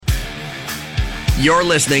You're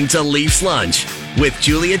listening to Leafs Lunch with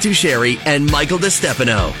Julia Tucheri and Michael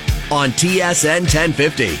DeStefano on TSN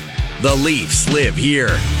 1050. The Leafs live here.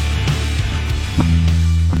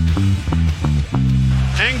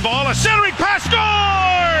 Engvall, a centering pass,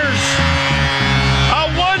 scores!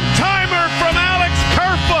 A one-timer from Alex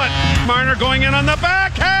Kerfoot. Marner going in on the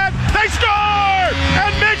backhand. They score!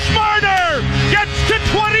 And Mitch Marner gets to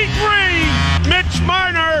 23. Mitch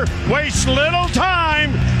Marner wastes little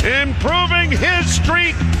time, improving his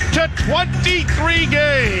streak to 23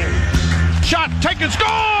 games. Shot taken,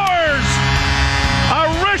 scores! A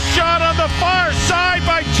wrist shot on the far side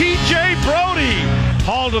by T.J. Brodie.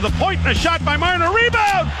 Hauled to the point and a shot by Marner.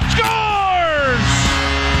 Rebound! Scores!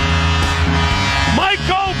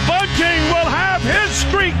 Michael Bunting will have his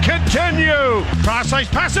streak continue. Cross-ice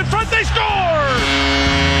pass in front. They score!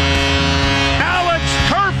 Alex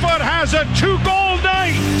Kerfoot has a 2-goal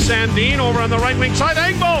night. Sandin over on the right wing side.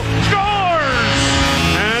 Engvall scores!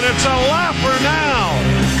 And it's a laugher now.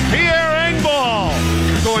 Pierre Engvall.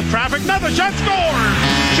 Going traffic. Another shot, scores!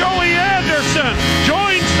 Joey Anderson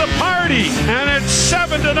joins the party. And it's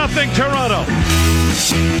 7-0 Toronto.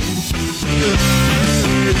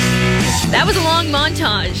 That was a long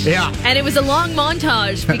montage. Yeah. And it was a long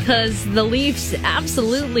montage because the Leafs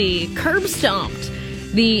absolutely curb stomped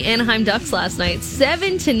the Anaheim Ducks last night.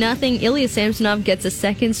 7-0. Ilya Samsonov gets a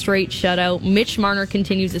second straight shutout. Mitch Marner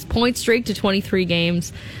continues his point streak to 23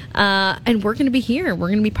 games. And we're going to be here. We're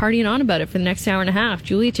going to be partying on about it for the next hour and a half.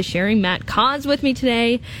 Julia Tucheri, Matt Cause with me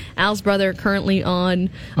today. Al's brother currently on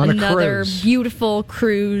another beautiful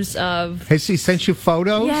cruise of... Has he sent you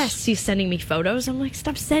photos? Yes, he's sending me photos. I'm like,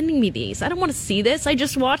 stop sending me these. I don't want to see this. I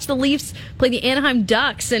just watched the Leafs play the Anaheim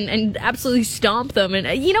Ducks and absolutely stomp them.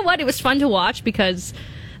 And you know what? It was fun to watch because...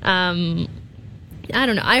 I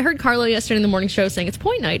don't know. I heard Carlo yesterday in the morning show saying it's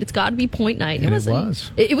point night. It's got to be point night. And it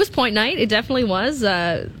was. It was point night. It definitely was.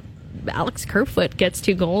 Alex Kerfoot gets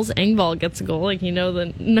 2 goals. Engvall gets a goal. Like, you know,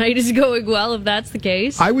 the night is going well if that's the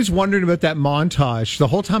case. I was wondering about that montage. The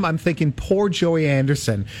whole time I'm thinking, poor Joey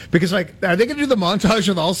Anderson. Because, like, are they going to do the montage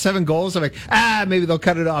with all 7 goals? I'm like, maybe they'll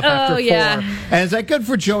cut it off after 4. Yeah. And is that good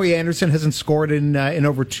for Joey Anderson? Hasn't scored in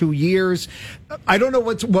over 2 years. I don't know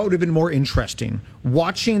what would have been more interesting.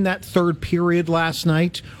 Watching that third period last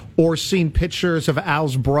night or seeing pictures of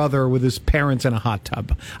Al's brother with his parents in a hot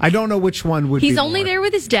tub. I don't know which one would be He's only more. there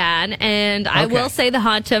with his dad, and I will say the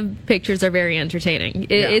hot tub pictures are very entertaining.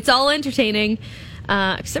 It's all entertaining,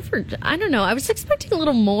 except for, I don't know, I was expecting a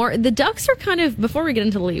little more. The Ducks are kind of, before we get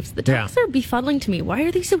into the Leafs, the Ducks are befuddling to me. Why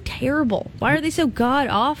are they so terrible? Why are they so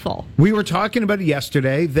god-awful? We were talking about it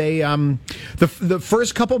yesterday. They, the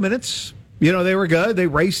first couple minutes... You know, they were good. They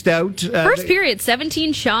raced out. First period,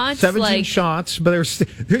 17 shots. 17 shots. But here's the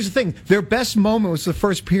thing. Their best moment was the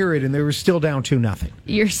first period, and they were still down 2-0.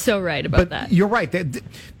 You're so right about that. You're right.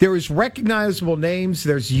 There is recognizable names.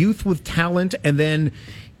 There's youth with talent. And then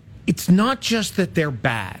it's not just that they're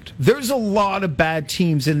bad. There's a lot of bad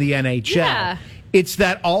teams in the NHL. Yeah. It's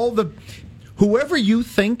that whoever you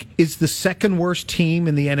think is the second worst team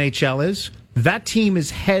in the NHL is, that team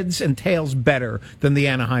is heads and tails better than the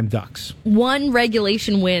Anaheim Ducks. 1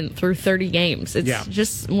 regulation win through 30 games. It's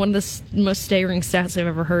just one of the most staggering stats I've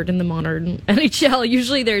ever heard in the modern NHL.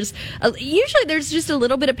 Usually there's just a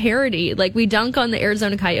little bit of parity. Like, we dunk on the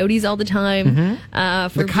Arizona Coyotes all the time.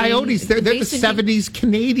 The Coyotes, they're the 70s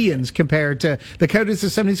Canadians compared to the Coyotes, the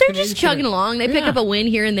 70s Canadians. They're just chugging along. They pick up a win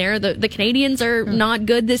here and there. The Canadians are not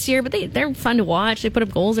good this year, but they're fun to watch. They put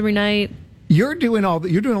up goals every night. You're doing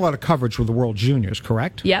a lot of coverage with the World Juniors,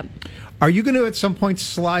 correct? Yep. Are you going to at some point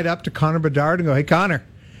slide up to Connor Bedard and go, "Hey, Connor,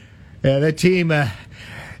 that team,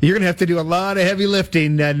 you're going to have to do a lot of heavy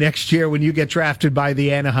lifting next year when you get drafted by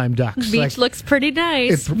the Anaheim Ducks." Beach looks pretty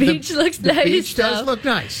nice. Beach looks nice. The beach does look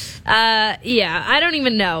nice. I don't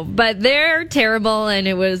even know, but they're terrible, and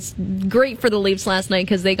it was great for the Leafs last night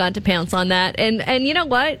because they got to pounce on that. And you know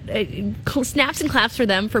what? Snaps and claps for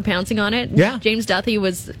them for pouncing on it. Yeah. James Duthie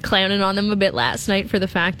was clowning on them a bit last night for the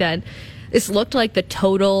fact that this looked like the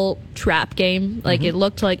total trap game. Like, it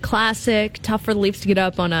looked like classic, tough for the Leafs to get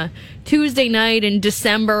up on a Tuesday night in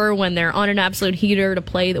December when they're on an absolute heater to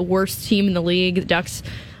play the worst team in the league, the Ducks,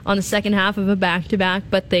 on the second half of a back-to-back.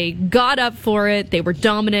 But they got up for it. They were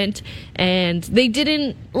dominant, and they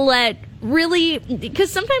didn't let really...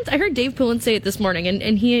 Because sometimes I heard Dave Poulin say it this morning,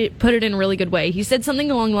 and he put it in a really good way. He said something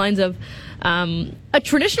along the lines of, A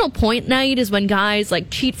traditional point night is when guys like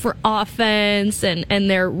cheat for offense and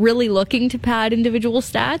they're really looking to pad individual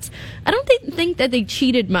stats. I don't think that they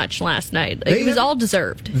cheated much last night. It was all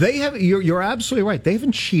deserved. They have. You're absolutely right. They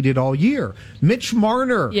haven't cheated all year. Mitch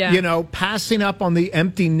Marner, passing up on the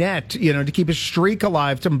empty net, to keep his streak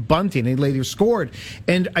alive to bunting. He later scored.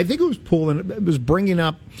 And I think it was Poole, it was bringing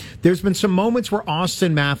up, there's been some moments where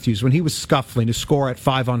Austin Matthews, when he was scuffling to score at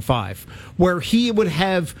 5-on-5, where he would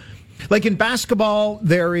have, like in basketball,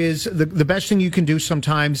 there is the best thing you can do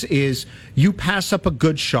sometimes is you pass up a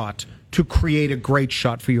good shot to create a great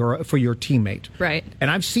shot for your teammate. Right.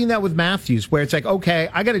 And I've seen that with Matthews, where it's like, okay,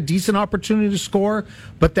 I got a decent opportunity to score,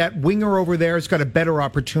 but that winger over there has got a better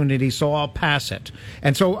opportunity, so I'll pass it.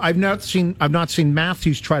 And so I've not seen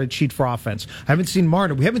Matthews try to cheat for offense. I haven't seen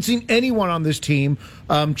Marner. We haven't seen anyone on this team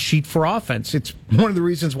cheat for offense. It's one of the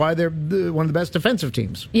reasons why they're one of the best defensive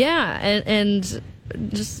teams. Yeah, and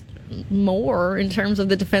just more in terms of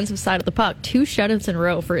the defensive side of the puck. 2 shutouts in a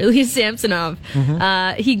row for Ilya Samsonov.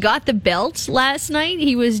 He got the belt last night.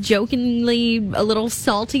 He was jokingly a little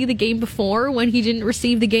salty the game before when he didn't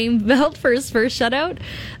receive the game belt for his first shutout.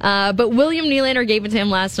 But William Nylander gave it to him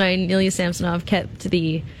last night, and Ilya Samsonov kept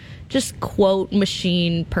the just quote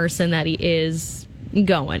machine person that he is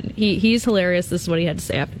going. He's hilarious. This is what he had to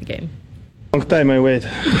say after the game. Long time I wait.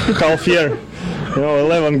 Half year.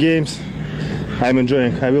 11 games. I'm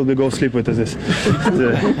enjoying. I will go sleep with this.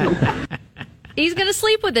 He's going to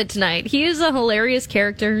sleep with it tonight. He is a hilarious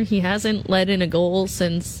character. He hasn't let in a goal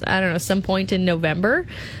since, I don't know, some point in November.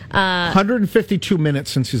 152 minutes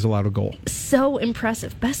since he's allowed a goal. So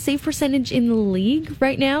impressive. Best save percentage in the league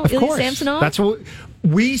right now, Of Ilya course. Samsonov. That's what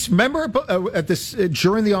we remember at this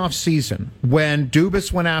during the offseason when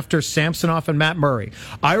Dubas went after Samsonov and Matt Murray.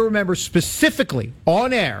 I remember specifically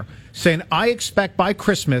on air saying, I expect by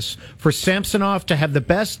Christmas for Samsonov to have the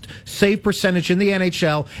best save percentage in the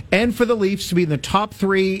NHL and for the Leafs to be in the top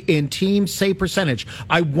 3 in team save percentage.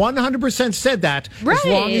 I 100% said that, as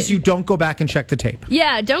long as you don't go back and check the tape.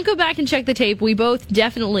 Yeah, don't go back and check the tape. We both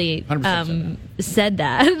definitely said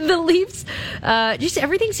that. The Leafs, just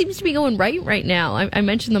everything seems to be going right now. I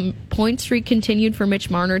mentioned the point streak continued for Mitch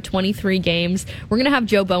Marner, 23 games. We're going to have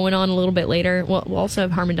Joe Bowen on a little bit later. We'll also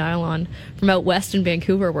have Harman Dial on from out west in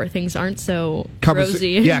Vancouver, where things aren't so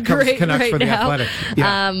rosy and great Canucks right for the now. Athletic.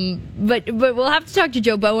 Yeah. But we'll have to talk to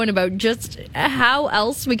Joe Bowen about just how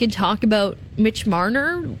else we can talk about Mitch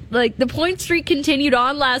Marner. Like, the point streak continued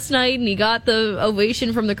on last night, and he got the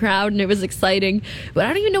ovation from the crowd, and it was exciting. But I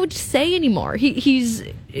don't even know what to say anymore.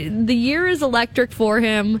 The year is electric for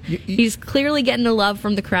him. He's clearly getting the love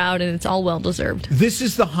from the crowd, and it's all well deserved. This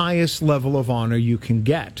is the highest level of honor you can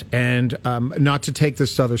get. And not to take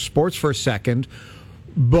this to other sports for a second,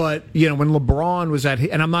 but when LeBron was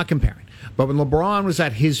and I'm not comparing, but when LeBron was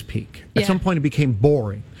at his peak, at some point it became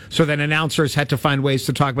boring. So then announcers had to find ways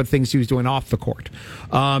to talk about things he was doing off the court.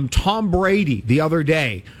 Tom Brady the other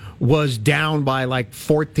day was down by like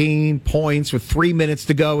 14 points with 3 minutes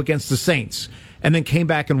to go against the Saints, and then came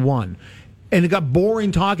back and won. And it got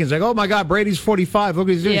boring talking. It's like, oh my God, Brady's 45. Look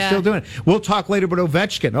what he's doing. He's still doing it. We'll talk later about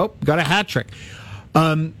Ovechkin. Oh, got a hat trick.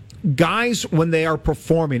 Guys, when they are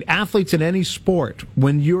performing, athletes in any sport,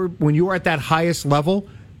 when you're at that highest level,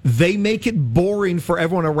 they make it boring for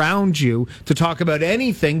everyone around you to talk about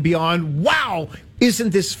anything beyond, wow,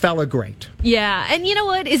 isn't this fella great? Yeah, and you know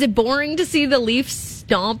what? Is it boring to see the Leafs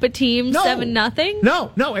stomp a team 7-0?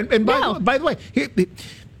 No. And by the way,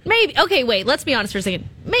 maybe. Okay, wait. Let's be honest for a second.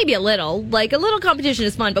 Maybe a little. Like, a little competition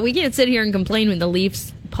is fun, but we can't sit here and complain when the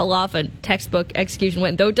Leafs pull off a textbook execution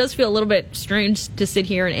win. Though it does feel a little bit strange to sit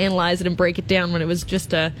here and analyze it and break it down when it was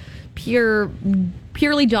just a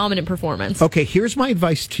purely dominant performance. Okay, here's my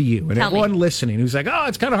advice to you and everyone listening who's like, oh,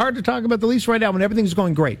 it's kind of hard to talk about the Leafs right now when everything's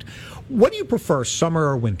going great. What do you prefer, summer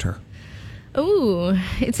or winter? Ooh,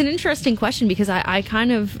 it's an interesting question because I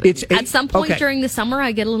kind of at some point during the summer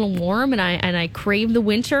I get a little warm and I crave the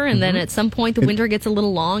winter, and then at some point the winter gets a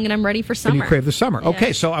little long and I'm ready for summer. And you crave the summer. Yeah.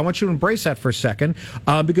 Okay, so I want you to embrace that for a second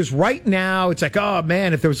because right now it's like, oh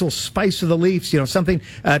man, if there was a little spice of the Leafs, something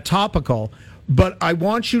topical. But I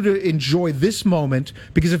want you to enjoy this moment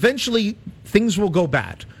because eventually things will go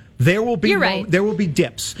bad. There will be there will be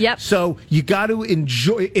dips. Yep. So you got to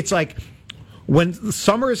enjoy. It's like when the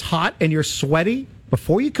summer is hot and you're sweaty,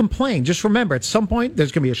 before you complain, just remember at some point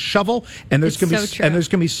there's going to be a shovel and there's going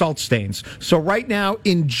to be salt stains. So right now,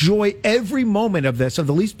 enjoy every moment of this. Of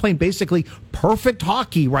the Leafs playing basically perfect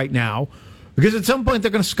hockey right now, because at some point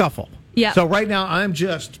they're going to scuffle. Yeah. So right now, I'm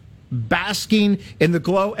just basking in the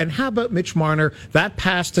glow. And how about Mitch Marner? That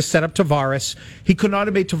pass to set up Tavares. He could not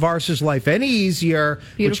have made Tavares' life any easier,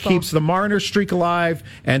 Beautiful. which keeps the Marner streak alive.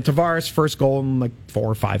 And Tavares' first goal in like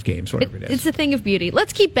 4 or 5 games, whatever it is. It's a thing of beauty.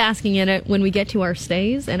 Let's keep basking in it when we get to our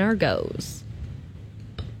stays and our goes.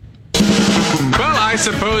 Well, I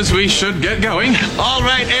suppose we should get going. All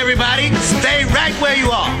right, everybody, stay right where you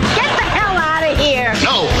are. Get the hell out of here.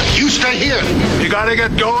 No, you stay here. You gotta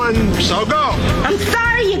get going, so go. I'm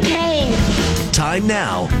sorry you came. Time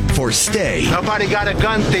now for Stay Nobody got a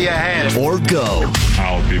gun to your head. or Go.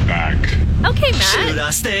 I'll be back. Okay, Matt. I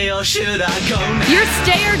stay or should I go now? Your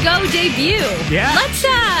stay or go debut. Yeah.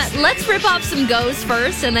 Let's rip off some goes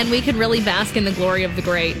first, and then we can really bask in the glory of the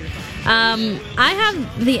great. I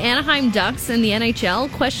have the Anaheim Ducks in the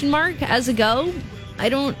NHL ? As a go. I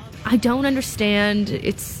don't understand.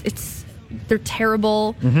 They're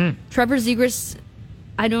terrible. Mm-hmm. Trevor Zegras,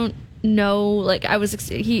 I don't know. Like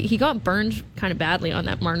he got burned kind of badly on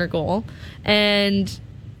that Marner goal, and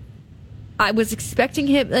I was expecting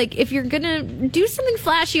him, like, if you're going to do something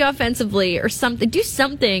flashy offensively or something, do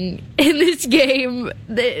something in this game.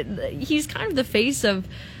 He's kind of the face of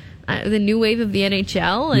the new wave of the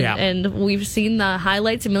NHL, and we've seen the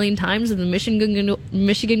highlights a million times of the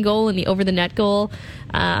Michigan goal and the over-the-net goal.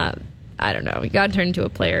 I don't know. You got to turn into a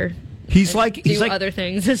player. He's like other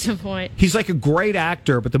things at some point. He's like a great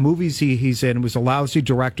actor, but the movies he's in was a lousy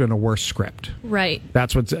director and a worse script. Right.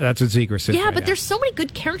 That's what Zegras is. Yeah, right but now. there's so many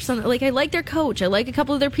good characters on it. Like, I like their coach. I like a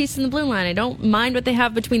couple of their pieces in the blue line. I don't mind what they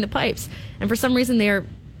have between the pipes. And for some reason, they are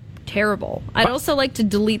terrible. I'd also like to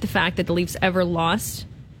delete the fact that the Leafs ever lost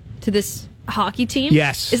to this hockey team.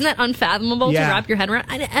 Yes. Isn't that unfathomable Yeah. to wrap your head around?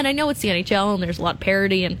 And I know it's the NHL and there's a lot of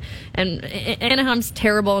parity, and Anaheim's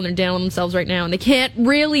terrible and they're down on themselves right now and they can't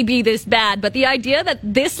really be this bad. But the idea that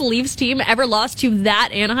this Leafs team ever lost to that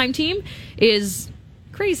Anaheim team is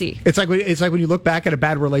crazy. It's like when you look back at a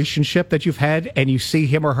bad relationship that you've had and you see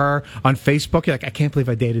him or her on Facebook, you're like, I can't believe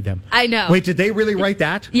I dated them. I know. Wait, did they really write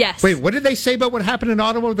that? Yes. Wait, what did they say about what happened in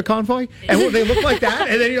Ottawa with the convoy? And will they look like that?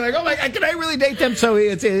 And then you're like, oh my God, can I really date them? So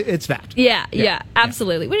it's that. Yeah,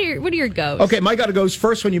 absolutely. What are your goes? Okay, my gotta goes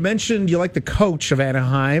first. When you mentioned you like the coach of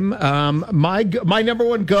Anaheim, my number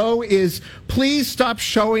one go is please stop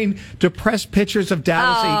showing depressed pictures of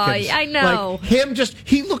Dallas Eakins. I know. Like him,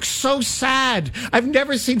 he looks so sad. I've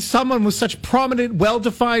never seen someone with such prominent,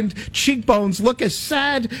 well-defined cheekbones look as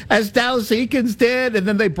sad as Dallas Eakins did. And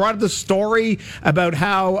then they brought up the story about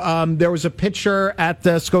how there was a picture at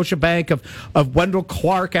the Scotiabank of Wendell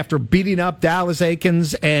Clark after beating up Dallas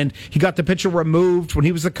Eakins, and he got the picture removed when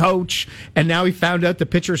he was the coach, and now he found out the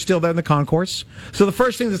picture is still there in the concourse. So the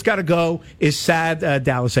first thing that's got to go is sad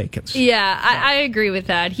Dallas Eakins. Yeah, I agree with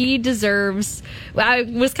that. He deserves... I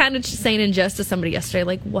was kind of just saying in jest to somebody yesterday,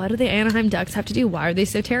 like, what do the Anaheim Ducks have to do? Why are they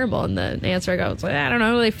so terrible? And the answer I got was like, I don't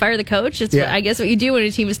know. They fire the coach. It's I guess what you do when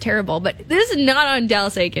a team is terrible. But this is not on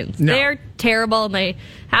Dallas Eakins. No. They're terrible, and they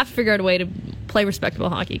have to figure out a way to play respectable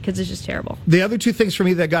hockey because it's just terrible. The other two things for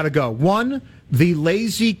me that got to go. One, the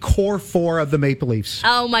lazy core four of the Maple Leafs.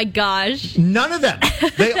 Oh, my gosh. None of them.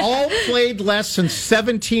 They all played less than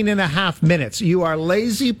 17 and a half minutes. You are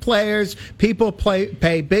lazy players. People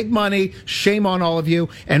pay big money. Shame on all of you.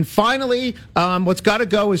 And finally, what's got to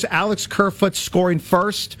go is Alex Kerfoot scoring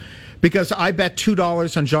first. Because I bet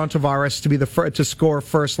 $2 on John Tavares to be to score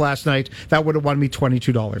first last night. That would have won me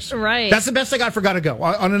 $22. Right. That's the best I got for gotta go.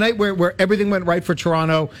 On a night where everything went right for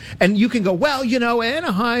Toronto, and you can go, well,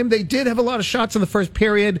 Anaheim, they did have a lot of shots in the first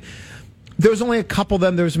period. There was only a couple of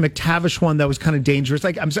them. There was a McTavish one that was kind of dangerous.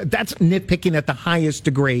 Like, that's nitpicking at the highest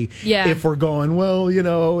degree. Yeah. If we're going, well,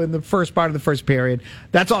 in the first part of the first period.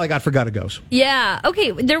 That's all I got for gotta goes. Yeah. Okay.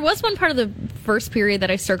 There was one part of the first period that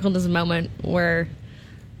I circled as a moment where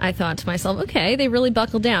I thought to myself, okay, they really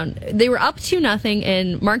buckled down. They were up 2-0,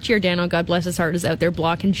 and Mark Giordano, God bless his heart, is out there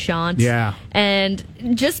blocking shots. Yeah. And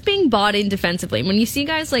just being bought in defensively. When you see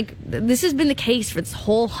guys like, this has been the case for this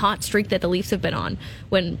whole hot streak that the Leafs have been on.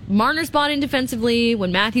 When Marner's bought in defensively,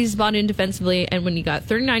 when Matthews is bought in defensively, and when you got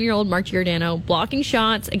 39-year-old Mark Giordano blocking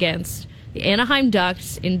shots against the Anaheim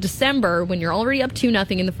Ducks in December, when you're already up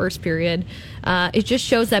 2-0 in the first period, it just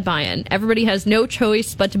shows that buy-in. Everybody has no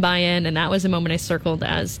choice but to buy in, and that was a moment I circled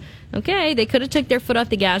as, okay, they could have took their foot off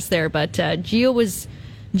the gas there, but Gio was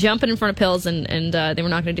jumping in front of pills, and they were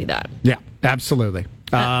not going to do that. Yeah, absolutely.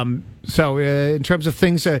 So in terms of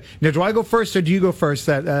things, now do I go first or do you go first?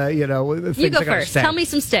 That You go first. Tell me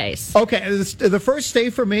some stays. Okay, the first stay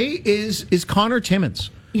for me is Connor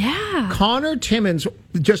Timmins. Yeah. Connor Timmins,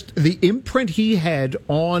 just the imprint he had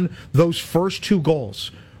on those first two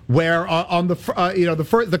goals where on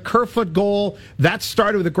the Kerfoot goal, that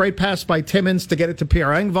started with a great pass by Timmins to get it to Pierre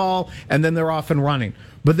Engvall, and then they're off and running.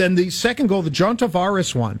 But then the second goal, the John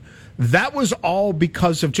Tavares one, that was all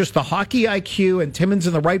because of just the hockey IQ and Timmins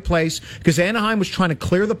in the right place, because Anaheim was trying to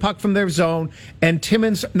clear the puck from their zone, and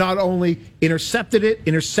Timmins not only intercepted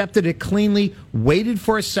it cleanly, waited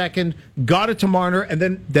for a second, got it to Marner, and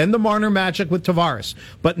then the Marner magic with Tavares.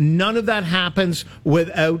 But none of that happens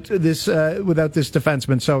without this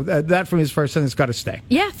defenseman. So that for me is first thing that's got to stay.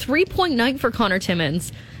 Yeah, 3.9 night for Connor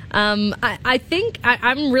Timmins. I think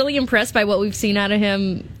I'm really impressed by what we've seen out of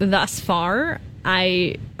him thus far.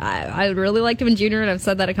 I really liked him in junior, and I've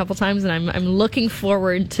said that a couple times, and I'm looking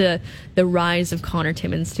forward to the rise of Connor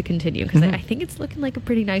Timmins to continue, because I think it's looking like a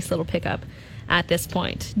pretty nice little pickup at this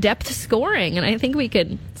point. Depth scoring, and I think we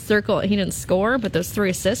could circle, he didn't score, but those 3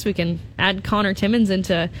 assists, we can add Connor Timmins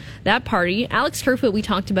into that party. Alex Kerfoot, we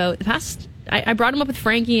talked about the past, I brought him up with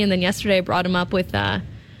Frankie, and then yesterday I brought him up with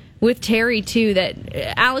Terry too, that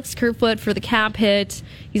Alex Kerfoot, for the cap hit,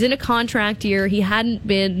 he's in a contract year, he hadn't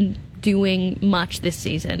been doing much this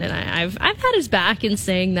season, and I've had his back in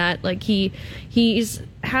saying that, like, he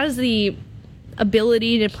has the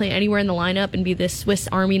ability to play anywhere in the lineup and be this Swiss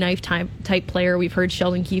Army knife type player. We've heard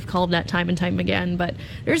Sheldon Keefe called that time and time again, but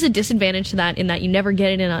there's a disadvantage to that in that you never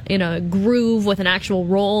get it in a groove with an actual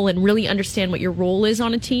role and really understand what your role is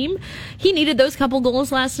on a team. He needed those couple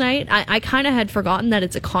goals last night. I kind of had forgotten that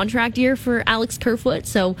it's a contract year for Alex Kerfoot,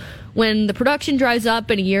 so when the production dries up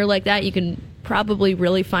in a year like that, you can probably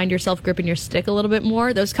really find yourself gripping your stick a little bit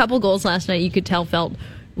more. Those couple goals last night, you could tell, felt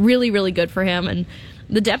really, really good for him, and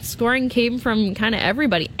the depth scoring came from kind of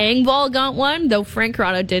everybody. Engvall got one, though Frank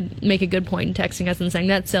Corrado did make a good point in texting us and saying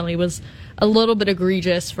that Selly was a little bit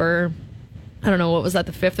egregious for, I don't know, what was that,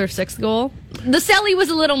 the 5th or 6th goal? The Selly was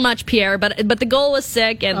a little much, Pierre, but the goal was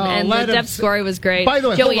sick, and the depth scoring was great. By the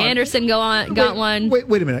way, Joey Anderson got one.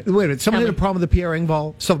 Wait a minute. Someone had a problem with the Pierre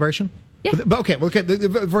Engvall celebration? Yeah. But okay,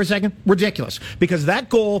 for a second, ridiculous. Because that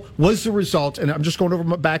goal was the result, and I'm just going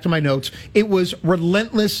over back to my notes, it was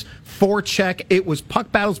relentless forecheck. It was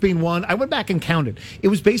puck battles being won. I went back and counted. It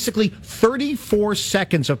was basically 34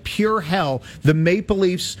 seconds of pure hell the Maple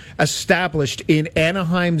Leafs established in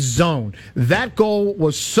Anaheim's zone. That goal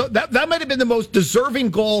was that might have been the most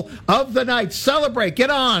deserving goal of the night. Celebrate.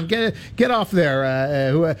 Get on. Get off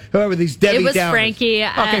there. Whoever these Debbie Downers. It was Downers. Frankie,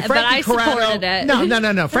 okay, but I Corrado. supported it.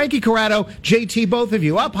 No. Frankie Corrado, JT, both of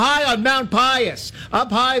you, up high on Mount Pius.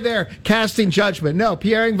 Up high there, casting judgment. No,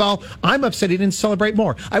 Pierre Engvall, I'm upset he didn't celebrate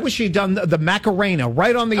more. I wish he'd done the Macarena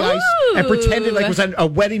right on the ice and pretended like it was a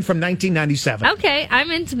wedding from 1997. Okay,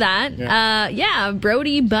 I'm into that. Yeah,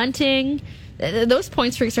 Brody, Bunting, those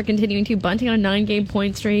point streaks are continuing too. Bunting on a 9-game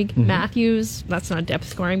point streak. Matthews, that's not depth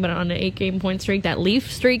scoring, but on an 8-game point streak. That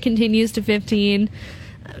Leaf streak continues to 15.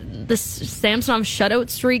 The Samsonov shutout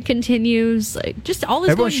streak continues. Just all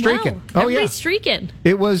this Everyone's going streaking. well. Oh, Everybody's yeah. streaking.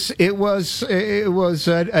 It was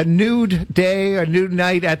a nude day, a nude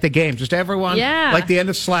night at the game. Just everyone, like the end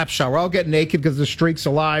of Slapshot. We're all getting naked because the streak's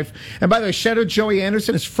alive. And by the way, shout out Joey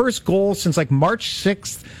Anderson, his first goal since like March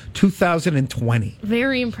 6th, 2020.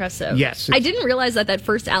 Very impressive. Yes. I didn't realize that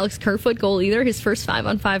first Alex Kerfoot goal either. His first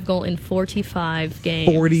 5-on-5 goal in 45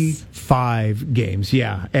 games. 45 games,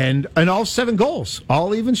 yeah. And all 7 goals.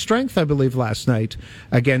 All even strength, I believe, last night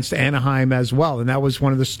against Anaheim as well. And that was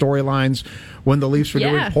one of the storylines when the Leafs were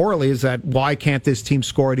doing poorly, is that why can't this team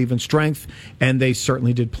score at even strength? And they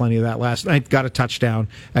certainly did plenty of that last night. Got a touchdown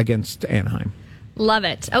against Anaheim. Love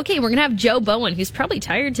it. Okay, we're going to have Joe Bowen, who's probably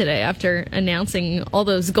tired today after announcing all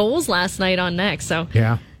those goals last night on Next. So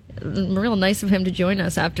yeah, real nice of him to join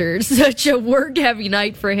us after such a work-heavy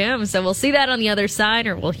night for him. So we'll see that on the other side,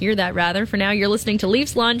 or we'll hear that rather. For now, you're listening to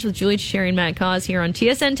Leafs Lunch with Julia Teixeira and Matt Cause here on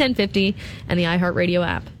TSN 1050 and the iHeartRadio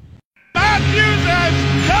app. Matthews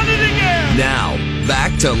has done it again! Now,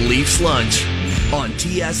 back to Leafs Lunch on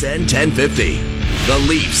TSN 1050. The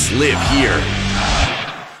Leafs live here.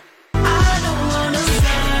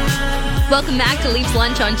 Welcome back to Leafs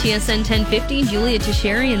Lunch on TSN 1050. Julia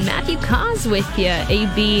Teixeira and Matthew Cause with you.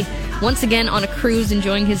 AB once again on a cruise,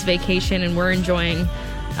 enjoying his vacation, and we're enjoying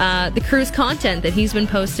the cruise content that he's been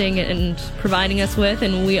posting and providing us with.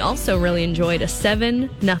 And we also really enjoyed a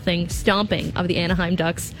 7-0 stomping of the Anaheim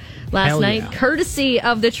Ducks last night, courtesy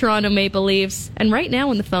of the Toronto Maple Leafs. And right now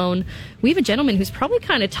on the phone, we have a gentleman who's probably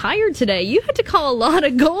kind of tired today. You had to call a lot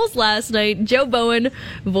of goals last night. Joe Bowen,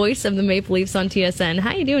 voice of the Maple Leafs on TSN.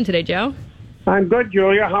 How you doing today, Joe? I'm good,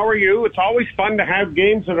 Julia. How are you? It's always fun to have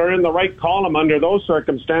games that are in the right column under those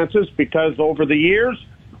circumstances, because over the years,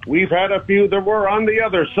 we've had a few that were on the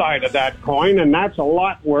other side of that coin, and that's a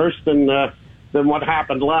lot worse than than what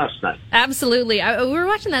happened last night. Absolutely. We were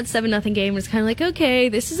watching that 7-0 game, and it's kind of like, okay,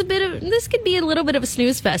 this could be a little bit of a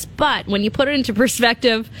snooze fest. But when you put it into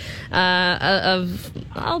perspective of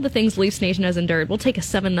all the things Leafs Nation has endured, we'll take a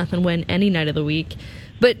 7-0 win any night of the week.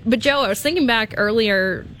 But Joe, I was thinking back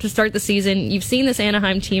earlier to start the season. You've seen this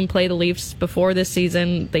Anaheim team play the Leafs before this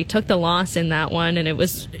season. They took the loss in that one, and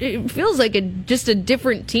it feels like just a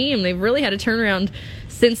different team. They've really had a turnaround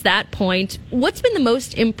since that point. What's been the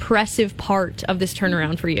most impressive part of this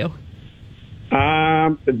turnaround for you?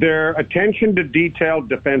 Their attention to detail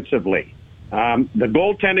defensively. The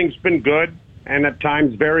goaltending's been good, and at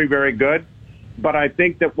times very, very good. But I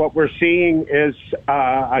think that what we're seeing is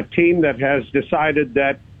a team that has decided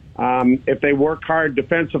that if they work hard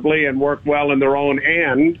defensively and work well in their own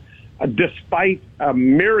end, despite a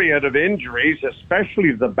myriad of injuries,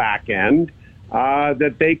 especially the back end,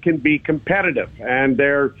 that they can be competitive. And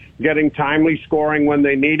they're getting timely scoring when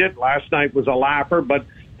they need it. Last night was a laugher, but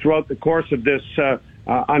throughout the course of this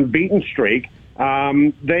unbeaten streak,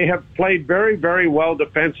 they have played very, very well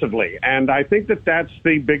defensively. And I think that that's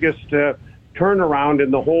the biggest turnaround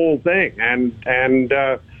in the whole thing. And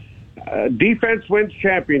defense wins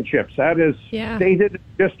championships. That is stated in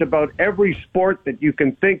just about every sport that you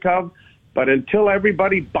can think of. But until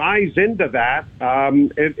everybody buys into that,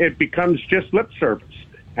 it becomes just lip service.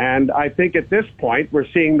 And I think at this point,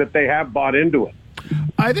 we're seeing that they have bought into it.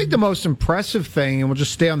 I think the most impressive thing, and we'll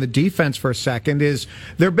just stay on the defense for a second, is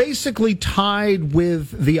they're basically tied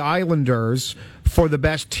with the Islanders for the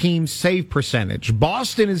best team save percentage.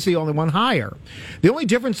 Boston is the only one higher. The only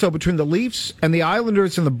difference, though, between the Leafs and the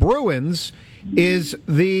Islanders and the Bruins is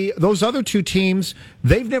those other two teams,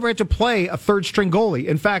 they've never had to play a third-string goalie.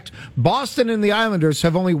 In fact, Boston and the Islanders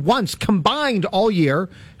have only once combined all year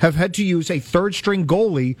have had to use a third-string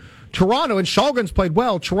goalie. Toronto, and Shalgren's played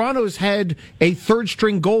well, Toronto's had a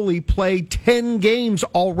third-string goalie play 10 games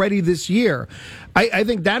already this year. I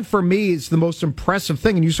think that, for me, is the most impressive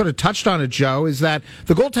thing, and you sort of touched on it, Joe, is that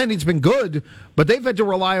the goaltending's been good, but they've had to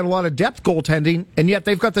rely on a lot of depth goaltending, and yet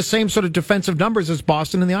they've got the same sort of defensive numbers as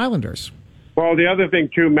Boston and the Islanders. Well, the other thing,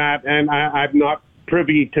 too, Matt, and I'm not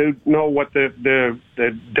privy to know what the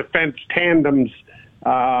defense tandems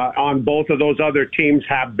on both of those other teams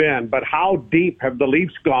have been, but how deep have the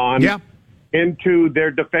Leafs gone into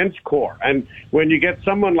their defense core? And when you get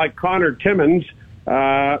someone like Connor Timmins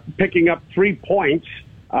picking up 3 points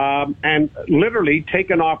and literally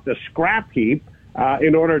taken off the scrap heap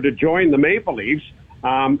in order to join the Maple Leafs,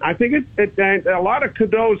 I think a lot of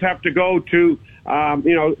kudos have to go to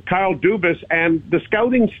Kyle Dubas and the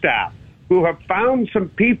scouting staff, who have found some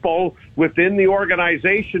people within the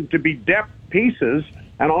organization to be depth pieces,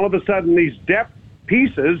 and all of a sudden these depth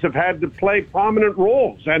pieces have had to play prominent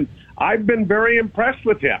roles. And I've been very impressed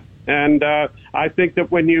with him. And I think that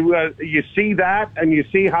when you see that and you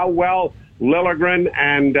see how well Liljegren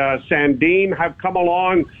and Sandin have come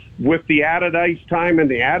along with the added ice time and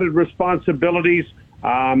the added responsibilities,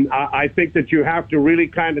 I think that you have to really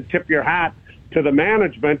kind of tip your hat to the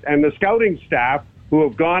management and the scouting staff who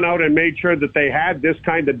have gone out and made sure that they had this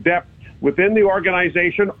kind of depth within the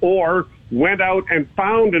organization, or went out and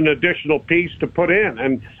found an additional piece to put in.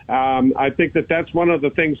 And I think that that's one of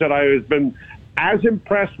the things that I have been as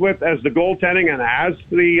impressed with as the goaltending, and as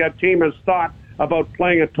the team has thought about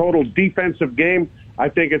playing a total defensive game. I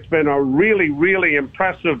think it's been a really, really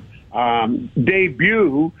impressive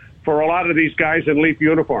debut for a lot of these guys in Leaf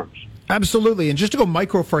uniforms. Absolutely. And just to go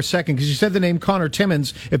micro for a second, because you said the name Connor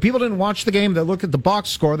Timmins, if people didn't watch the game, they look at the box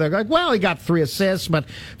score, they're like, well, he got 3 assists, but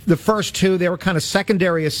the first 2, they were kind of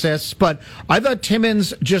secondary assists. But I thought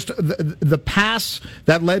Timmins, just the pass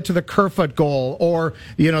that led to the Kerfoot goal, or,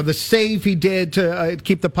 the save he did to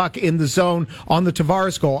keep the puck in the zone on the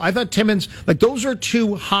Tavares goal, I thought Timmins, those are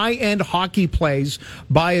 2 high-end hockey plays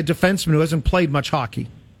by a defenseman who hasn't played much hockey.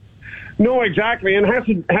 No, exactly, and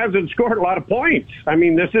hasn't scored a lot of points. I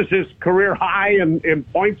mean, this is his career high in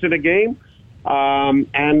points in a game, and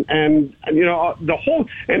the whole.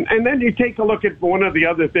 And then you take a look at one of the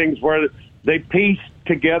other things where they pieced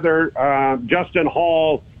together Justin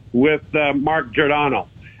Hall with Mark Giordano,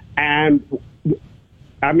 and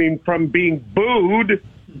I mean, from being booed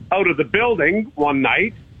out of the building one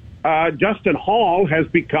night, Justin Hall has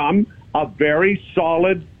become a very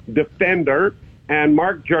solid defender. And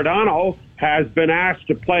Mark Giordano has been asked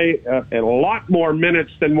to play a lot more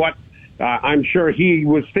minutes than what I'm sure he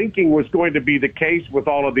was thinking was going to be the case with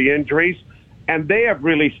all of the injuries. And they have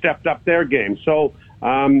really stepped up their game. So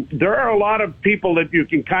there are a lot of people that you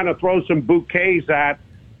can kind of throw some bouquets at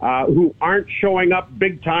who aren't showing up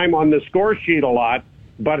big time on the score sheet a lot,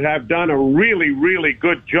 but have done a really, really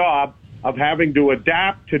good job of having to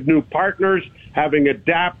adapt to new partners, having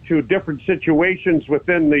adapt to different situations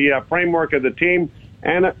within the framework of the team,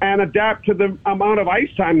 and adapt to the amount of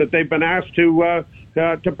ice time that they've been asked to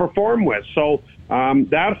perform with. So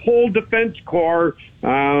that whole defense core,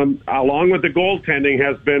 along with the goaltending,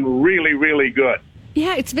 has been really, really good.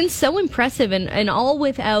 Yeah, it's been so impressive, and all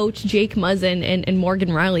without Jake Muzzin and Morgan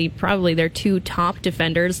Rielly, probably their two top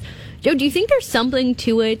defenders. Joe, do you think there's something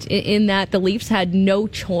to it in that the Leafs had no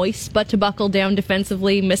choice but to buckle down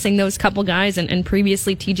defensively, missing those couple guys and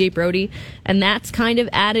previously TJ Brody, and that's kind of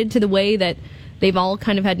added to the way that they've all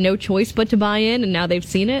kind of had no choice but to buy in, and now they've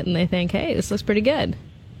seen it and they think, hey, this looks pretty good?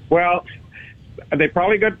 Well, they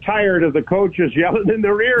probably got tired of the coaches yelling in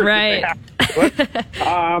their ears. Right.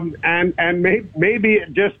 And maybe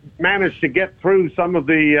it just managed to get through some of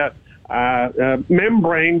the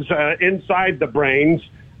membranes inside the brains.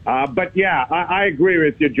 But yeah, I agree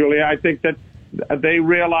with you, Julia. I think that they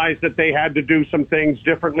realized that they had to do some things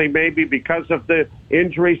differently, maybe because of the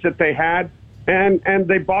injuries that they had, and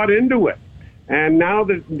they bought into it. And now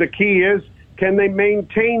the key is, can they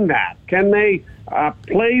maintain that? Can they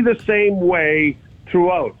play the same way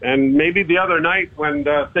throughout? And maybe the other night when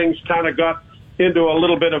things kind of got into a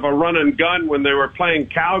little bit of a run and gun when they were playing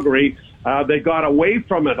Calgary, they got away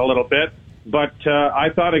from it a little bit. But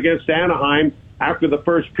I thought against Anaheim, after the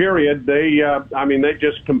first period, they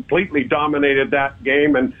just completely dominated that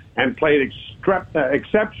game and played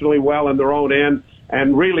exceptionally well in their own end,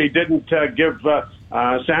 and really didn't give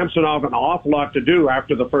Samsonov an awful lot to do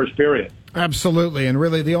after the first period. Absolutely, and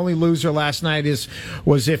really the only loser last night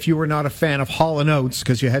was if you were not a fan of Hall & Oates,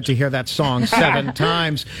 because you had to hear that song 7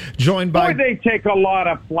 times. Joined by... Boy, they take a lot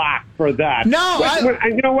of flack for that. No,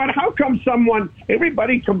 you know what? How come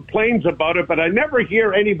everybody complains about it, but I never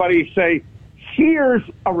hear anybody say, here's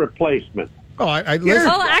a replacement. Oh,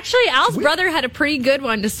 actually, Al's brother had a pretty good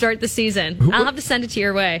one to start the season. I'll have to send it to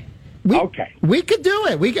your way. We could do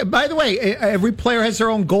it. By the way, every player has their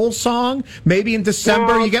own goal song. Maybe in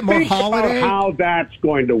December you get more holiday. About how that's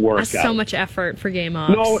going to work. That's so much effort for game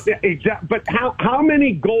ops. No, exactly. But how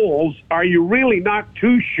many goals are you really not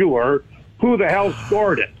too sure who the hell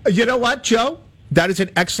scored it? You know what, Joe? That is an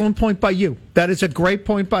excellent point by you. That is a great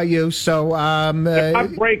point by you. So,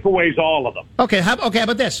 breakaways, all of them. Okay, how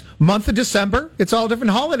about this? Month of December, it's all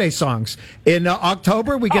different holiday songs. In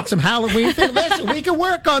October, we get some Halloween things. Listen, we can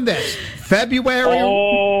work on this. February.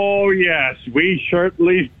 Oh, yes, we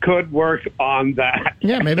certainly could work on that.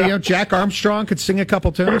 Yeah, maybe Jack Armstrong could sing a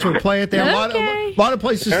couple tunes. We'll play it there. Okay. A lot of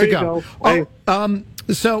places there to go.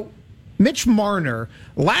 So Mitch Marner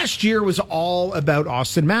last year was all about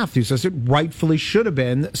Austin Matthews, as it rightfully should have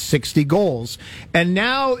been, 60 goals. And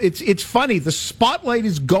now it's funny, the spotlight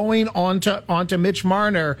is going onto Mitch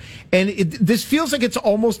Marner, and this feels like it's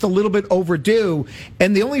almost a little bit overdue.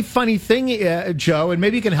 And the only funny thing, Joe, and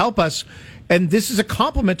maybe you can help us, and this is a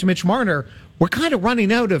compliment to Mitch Marner, we're kind of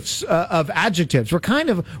running out of adjectives. We're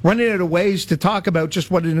kind of running out of ways to talk about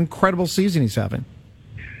just what an incredible season he's having.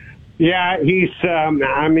 Yeah, he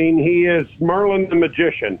is Merlin the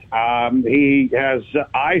magician. He has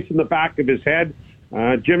eyes in the back of his head.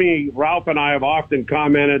 Jimmy, Ralph, and I have often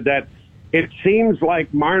commented that it seems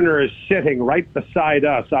like Marner is sitting right beside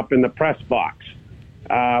us up in the press box,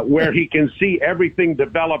 where he can see everything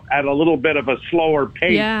develop at a little bit of a slower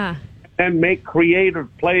pace and make creative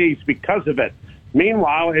plays because of it.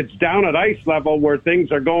 Meanwhile, it's down at ice level where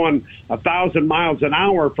things are going 1,000 miles an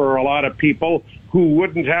hour for a lot of people who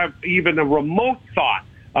wouldn't have even a remote thought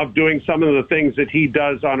of doing some of the things that he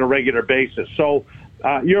does on a regular basis. So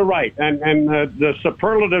you're right. And the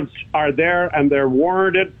superlatives are there and they're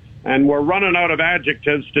warranted, and we're running out of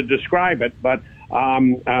adjectives to describe it. But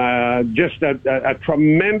just a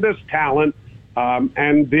tremendous talent.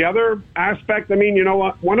 And the other aspect, you know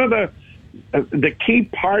what? One of the key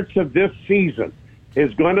parts of this season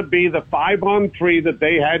is going to be the 5-on-3 that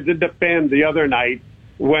they had to defend the other night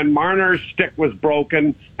when Marner's stick was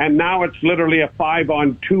broken, and now it's literally a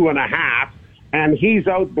 5-on-2.5, and he's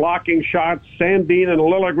out blocking shots. Sandin and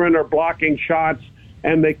Liljegren are blocking shots,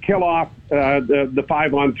 and they kill off the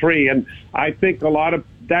 5-on-3. And I think a lot of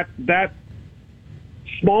that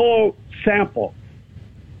small sample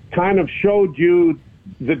kind of showed you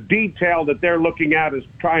the detail that they're looking at is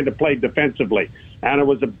trying to play defensively. And it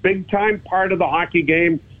was a big-time part of the hockey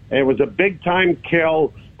game. It was a big-time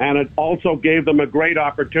kill, and it also gave them a great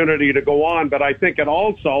opportunity to go on. But I think it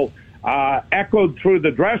also echoed through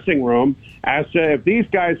the dressing room as to if these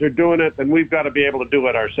guys are doing it, then we've got to be able to do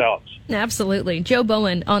it ourselves. Absolutely. Joe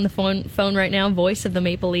Bowen on the phone right now, voice of the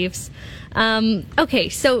Maple Leafs. Okay,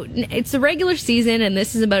 so it's the regular season, and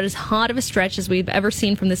this is about as hot of a stretch as we've ever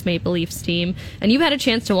seen from this Maple Leafs team. And you've had a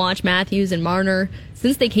chance to watch Matthews and Marner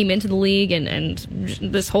since they came into the league and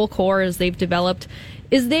this whole core as they've developed.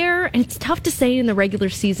 Is there, and it's tough to say in the regular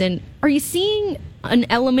season, are you seeing an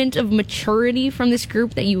element of maturity from this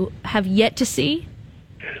group that you have yet to see?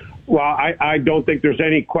 Well, I don't think there's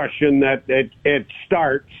any question that it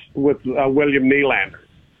starts with William Nylander.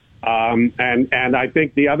 And I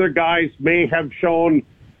think the other guys may have shown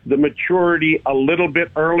the maturity a little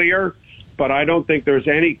bit earlier, but I don't think there's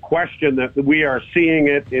any question that we are seeing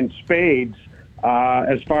it in spades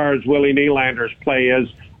as far as Willie Nylander's play is,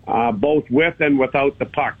 both with and without the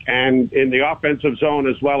puck, and in the offensive zone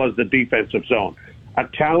as well as the defensive zone. A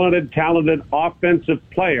talented offensive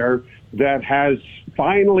player that has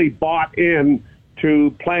finally bought in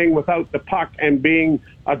to playing without the puck and being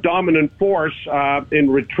a dominant force in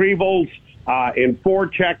retrievals, in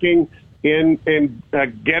forechecking, in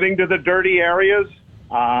getting to the dirty areas.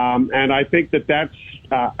 And I think that's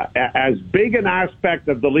as big an aspect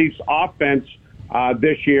of the Leafs offense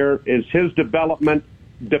this year is his development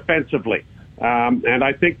defensively. And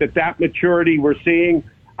I think that maturity we're seeing,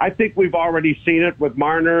 I think we've already seen it with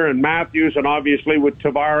Marner and Matthews and obviously with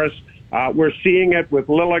Tavares. We're seeing it with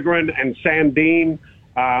Liljegren and Sandin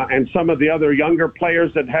and some of the other younger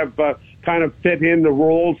players that have kind of fit in the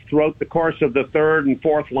roles throughout the course of the third and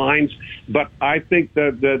fourth lines. But I think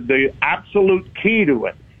the absolute key to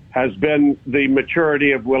it has been the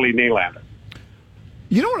maturity of Willie Nylander.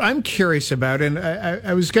 You know what I'm curious about, and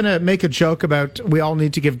I was going to make a joke about we all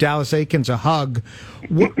need to give Dallas Eakins a hug,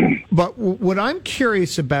 but what I'm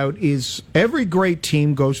curious about is every great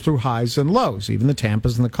team goes through highs and lows, even the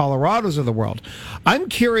Tampas and the Colorados of the world. I'm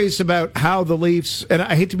curious about how the Leafs, and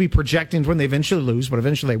I hate to be projecting when they eventually lose, but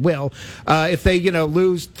eventually they will, if they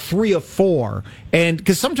lose 3 or 4, and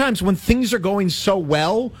because sometimes when things are going so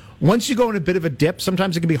well, once you go in a bit of a dip,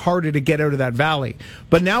 sometimes it can be harder to get out of that valley.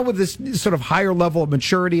 But now with this sort of higher level of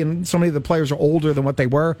maturity, and so many of the players are older than what they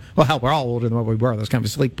were. Well, hell, we're all older than what we were. That's kind of a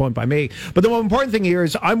sleek point by me. But the more important thing here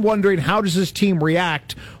is I'm wondering, how does this team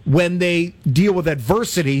react when they deal with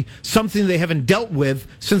adversity, something they haven't dealt with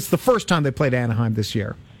since the first time they played Anaheim this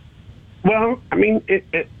year? Well, I mean,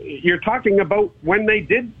 you're talking about when they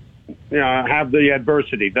did have the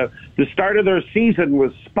adversity. The start of their season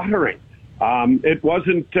was sputtering. It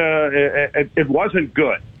wasn't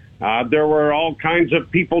good. There were all kinds of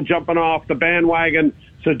people jumping off the bandwagon,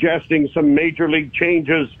 suggesting some major league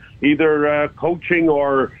changes, either coaching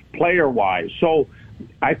or player-wise. So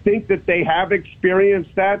I think that they have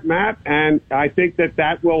experienced that, Matt, and I think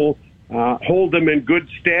that will hold them in good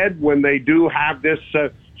stead when they do have this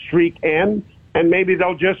streak end. And maybe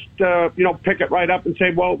they'll just pick it right up and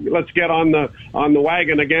say, well, let's get on the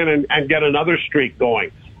wagon again and get another streak going.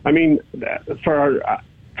 I mean, for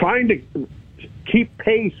trying to keep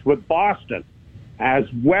pace with Boston as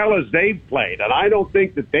well as they've played, and I don't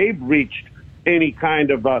think that they've reached any kind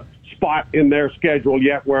of a spot in their schedule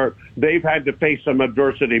yet where they've had to face some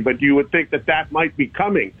adversity, but you would think that might be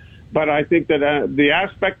coming. But I think that the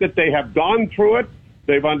aspect that they have gone through it,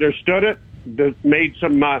 they've understood it, they've made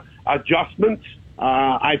some adjustments,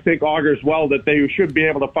 I think augurs well that they should be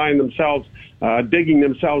able to find themselves digging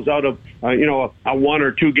themselves out of a 1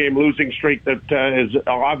 or 2 game losing streak that is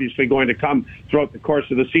obviously going to come throughout the course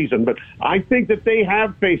of the season. But I think that they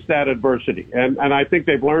have faced that adversity, and I think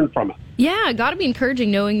they've learned from it. Yeah, got to be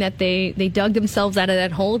encouraging knowing that they dug themselves out of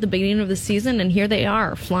that hole at the beginning of the season, and here they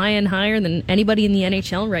are, flying higher than anybody in the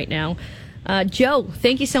NHL right now. Joe,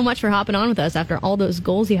 thank you so much for hopping on with us after all those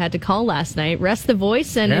goals you had to call last night. Rest the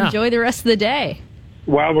voice and enjoy the rest of the day.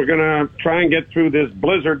 Well, we're going to try and get through this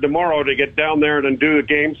blizzard tomorrow to get down there and do the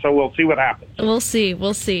game, so we'll see what happens. We'll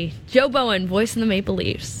see. Joe Bowen, voice of the Maple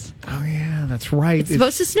Leafs. Oh, yeah, that's right. It's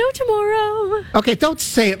supposed to snow tomorrow. Okay, don't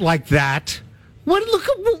say it like that.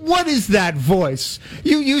 What is that voice?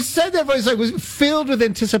 You said that voice like was filled with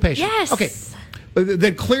anticipation. Yes. Okay.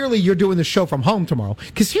 Then clearly you're doing the show from home tomorrow.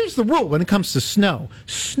 Because here's the rule when it comes to snow.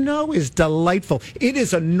 Snow is delightful. It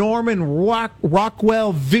is a Norman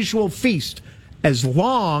Rockwell visual feast as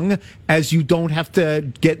long as you don't have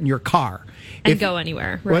to get in your car. And go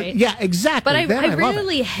anywhere, right? Well, yeah, exactly. But I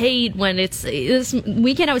really hate when it's this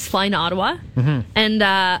weekend I was flying to Ottawa,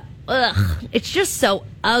 and it's just so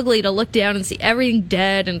ugly to look down and see everything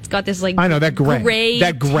dead, and it's got this like I know that gray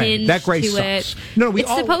tinge that gray to sucks. it. No,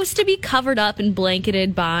 it's supposed to be covered up and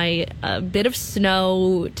blanketed by a bit of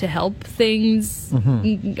snow to help things.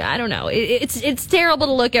 I don't know. It's terrible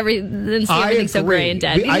to look and see everything so gray and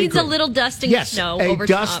dead. It needs a little dusting of snow over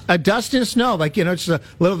top. A dust and snow, like just a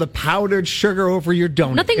little of the powdered sugar over your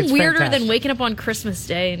donut. Nothing weirder than waking up on Christmas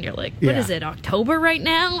Day and you're like, what is it, October right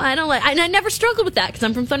now? I don't like. I never struggled with that because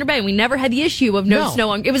I'm from Thunder Bay and we never had the issue of no snow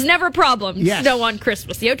on. It was never a problem. Yes. Snow on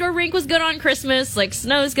Christmas. The outdoor rink was good on Christmas. Like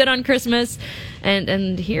snow's good on Christmas.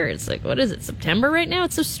 And here it's like, what is it, September right now?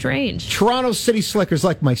 It's so strange. Toronto City Slickers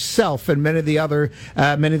like myself and many of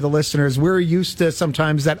the listeners, we're used to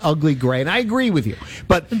sometimes that ugly gray, and I agree with you.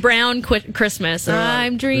 But brown Christmas.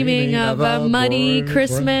 I'm dreaming of a muddy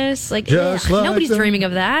Christmas. Like, nobody's dreaming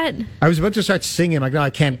of that. I was about to start singing. Like, no, I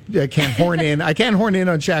can't horn in. I can't horn in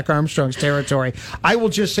on Jack Armstrong's territory. I will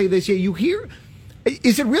just say this: you hear.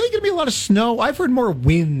 Is it really going to be a lot of snow? I've heard more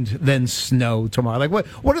wind than snow tomorrow. Like,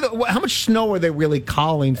 how much snow are they really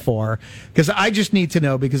calling for? Because I just need to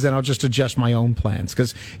know, because then I'll just adjust my own plans.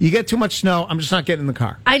 Because you get too much snow, I'm just not getting in the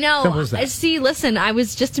car. I know. Simple as that. See, listen, I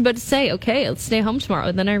was just about to say, okay, let's stay home tomorrow.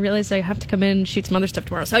 And then I realized I have to come in and shoot some other stuff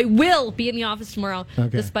tomorrow. So I will be in the office tomorrow,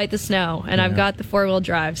 despite the snow. And I've got the 4-wheel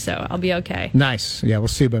drive, so I'll be okay. Nice. Yeah, we'll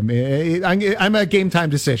see. But I'm a game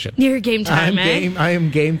time decision. You're game time, I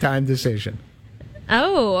am game time decision.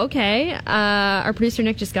 Oh, okay. Our producer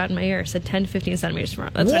Nick just got in my ear. Said 10 to 15 centimeters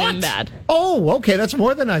tomorrow. That's not even bad. Oh, okay. That's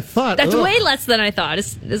more than I thought. That's way less than I thought.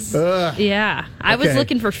 Yeah. I was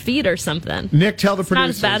looking for feet or something. Nick, tell the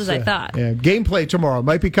producers. Not as bad as I thought. Gameplay tomorrow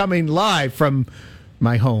might be coming live from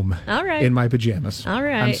my home. All right. In my pajamas. All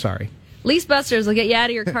right. I'm sorry. Lease Busters will get you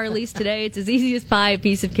out of your car lease today. It's as easy as pie, a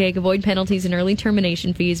piece of cake. Avoid penalties and early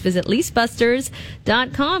termination fees. Visit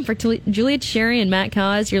leasebusters.com. For Juliet Sherry and Matt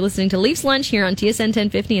Cause, you're listening to Leafs Lunch here on TSN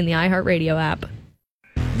 1050 and the iHeartRadio app.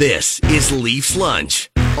 This is Leafs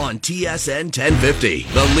Lunch on TSN 1050.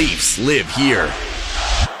 The Leafs live here.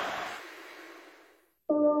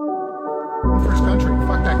 First country.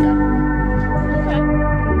 Fuck that guy.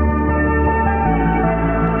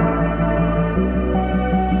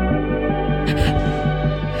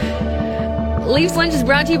 Leafs Lunch is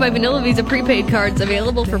brought to you by Vanilla Visa prepaid cards,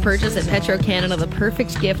 available for purchase at Petro-Canada. The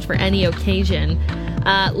perfect gift for any occasion.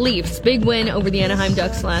 Leafs, big win over the Anaheim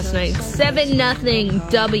Ducks last night. 7-0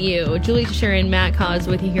 W. Julie Teixeira and Matt Cause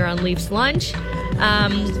with you here on Leafs Lunch.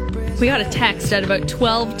 We got a text at about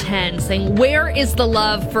 12:10 saying, where is the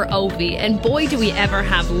love for Ovi? And boy, do we ever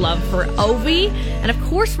have love for Ovi. And of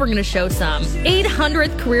course we're going to show some.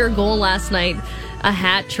 800th career goal last night. A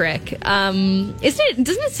hat trick. Doesn't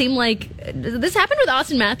it seem like this happened with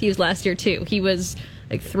Austin Matthews last year too? He was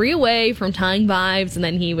like 3 away from tying Vibes, and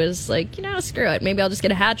then he was like, screw it, maybe I'll just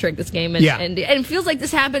get a hat trick this game. And it feels like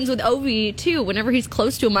this happens with Ovi too. Whenever he's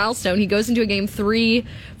close to a milestone, he goes into a game three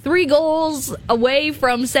goals away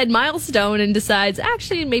from said milestone and decides,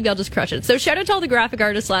 actually, maybe I'll just crush it. So shout out to all the graphic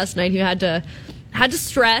artists last night who had to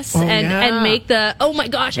stress and make oh my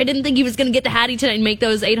gosh, I didn't think he was going to get the Hattie tonight and make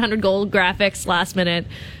those 800 goal graphics last minute.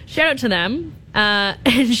 Shout out to them.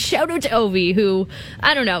 And shout out to Ovi, who,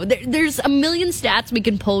 I don't know, there's a million stats we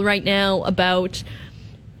can pull right now about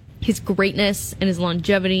his greatness and his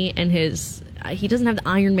longevity and his... he doesn't have the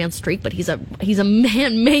Iron Man streak, but he's a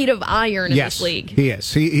man made of iron in this league.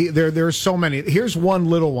 Yes, he is. There are so many. Here's one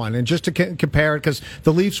little one, and just to compare it, because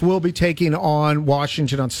the Leafs will be taking on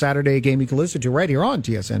Washington on Saturday, a game you can listen to right here on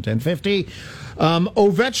TSN 1050.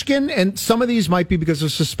 Ovechkin, and some of these might be because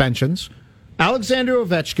of suspensions. Alexander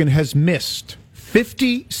Ovechkin has missed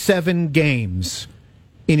 57 games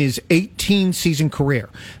in his 18-season career.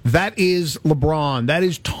 That is LeBron. That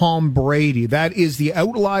is Tom Brady. That is the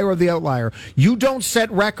outlier of the outlier. You don't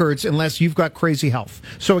set records unless you've got crazy health.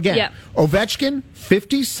 So again, Ovechkin,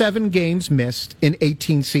 57 games missed in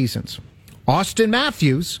 18 seasons. Austin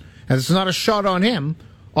Matthews, and this is not a shot on him,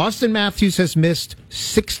 Austin Matthews has missed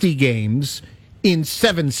 60 games in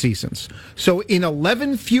 7 seasons. So in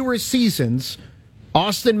 11 fewer seasons,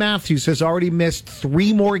 Austin Matthews has already missed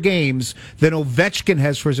 3 more games than Ovechkin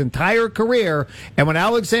has for his entire career. And when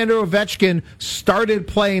Alexander Ovechkin started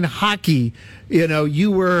playing hockey,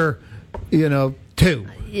 you were, 2,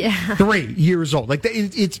 3 years old. Like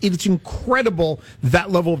it's incredible, that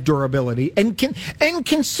level of durability and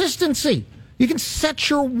consistency. You can set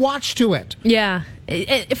your watch to it. Yeah.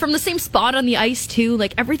 From the same spot on the ice, too.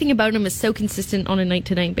 Like, everything about him is so consistent on a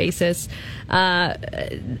night-to-night basis.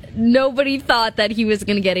 Nobody thought that he was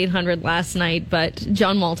going to get 800 last night, but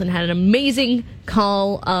John Walton had an amazing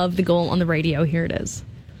call of the goal on the radio. Here it is.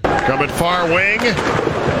 coming far wing.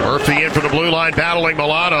 Murphy in from the blue line, battling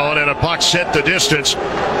Milano, and then a puck sent the distance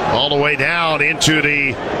all the way down into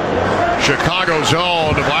the Chicago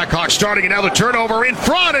zone. The Blackhawks starting another turnover in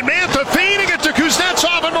front, and Mantha feeding it to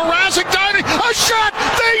Kuznetsov, and Mrazek diving. A shot!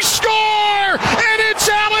 They score! And it's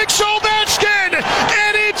Alex Ovechkin!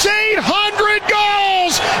 And it's 800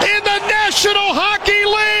 goals in the National Hockey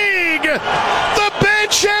League! The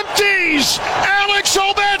bench empties! Alex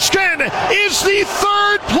Ovechkin is the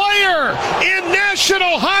third player in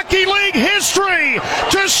National Hockey League history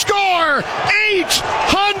to score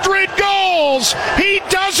 800 goals! He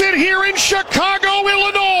does it here in Chicago,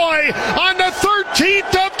 Illinois on the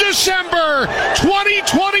 13th of December,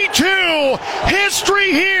 2022.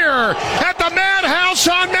 History here at the Madhouse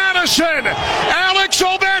on Madison. Alex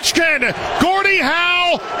Ovechkin, Gordie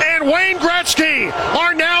Howe, and Wayne Gretzky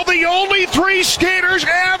are now the only three skaters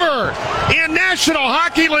ever in National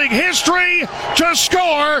Hockey League history to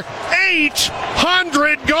score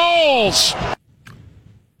 800 goals.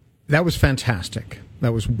 That was fantastic.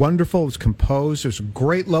 That was wonderful. It was composed. There was a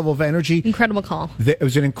great level of energy. Incredible call. It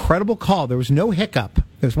was an incredible call. There was no hiccup.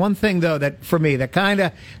 There's one thing, though, that for me, that kind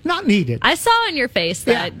of not needed. I saw in your face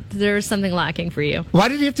that there was something lacking for you. Why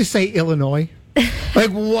did you have to say Illinois? Like,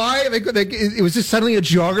 why? It was just suddenly a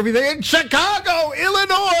geography thing. Chicago,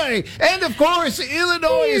 Illinois! And, of course,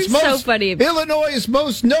 Illinois is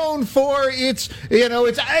most known for its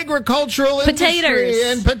agricultural industry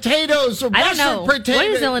and potatoes. I don't know. What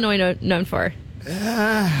is Illinois known for?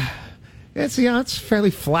 It's fairly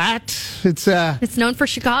flat. It's known for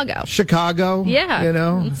Chicago. Yeah,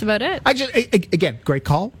 that's about it. Again, great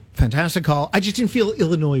call, fantastic call. I just didn't feel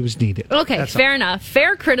Illinois was needed. Okay, fair enough.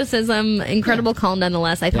 Fair criticism. Incredible call,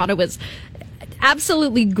 nonetheless. I thought it was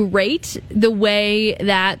absolutely great the way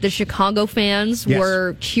that the Chicago fans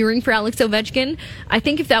were cheering for Alex Ovechkin. I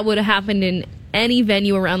think if that would have happened in any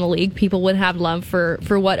venue around the league, people would have love for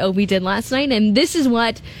what Ovi did last night, and this is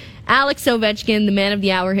what Alex Ovechkin, the man of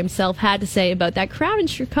the hour himself, had to say about that crowd in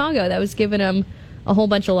Chicago that was giving him a whole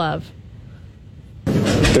bunch of love.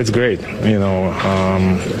 It's great.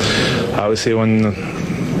 Obviously when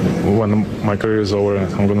my career is over,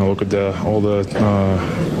 I'm going to look at all the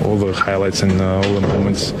highlights and all the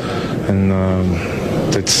moments, and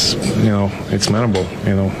it's memorable.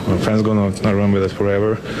 My fans going to remember that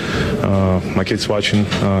forever. My kids watching,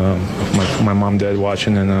 my mom, dad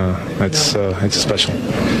watching, and it's special.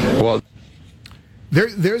 Well,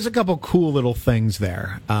 There's a couple cool little things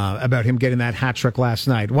there about him getting that hat trick last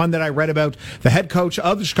night. One that I read about, the head coach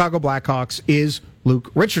of the Chicago Blackhawks is Luke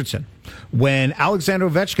Richardson. When Alexander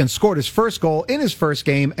Ovechkin scored his first goal in his first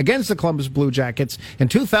game against the Columbus Blue Jackets in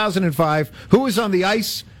 2005, who was on the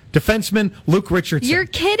ice? Defenseman Luke Richardson. You're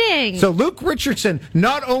kidding. So Luke Richardson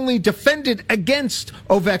not only defended against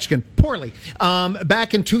Ovechkin poorly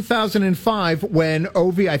back in 2005 when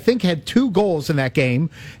Ovi, I think, had 2 goals in that game,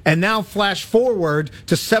 and now flash forward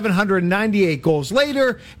to 798 goals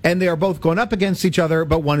later, and they are both going up against each other,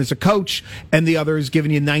 but one is a coach, and the other is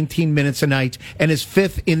giving you 19 minutes a night, and is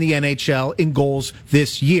 5th in the NHL in goals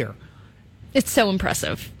this year. It's so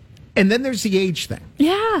impressive. And then there's the age thing.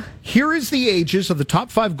 Yeah. Here is the ages of the top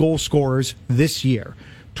 5 goal scorers this year.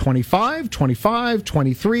 25, 25,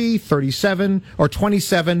 23, 37, or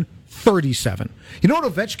 27, 37. You know what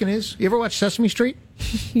Ovechkin is? You ever watch Sesame Street?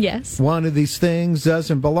 Yes. One of these things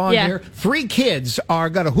doesn't belong here. 3 kids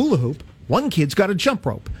got a hula hoop. 1 kid's got a jump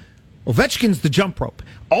rope. Ovechkin's the jump rope.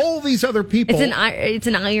 All these other people... It's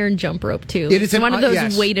an iron jump rope, too. It is one of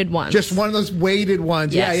those weighted ones. Just one of those weighted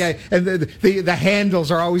ones. Yes. Yeah. And the handles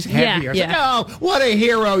are always heavier. Yeah. Like, oh, what a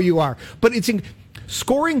hero you are. But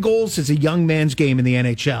scoring goals is a young man's game in the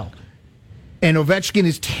NHL. And Ovechkin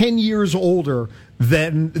is 10 years older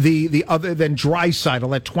than the other than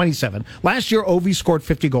Draisaitl at 27. Last year, Ovi scored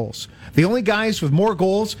 50 goals. The only guys with more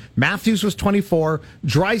goals, Matthews was 24,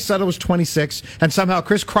 Draisaitl was 26, and somehow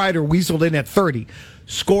Chris Kreider weaseled in at 30.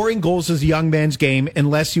 Scoring goals is a young man's game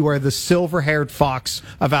unless you are the silver-haired fox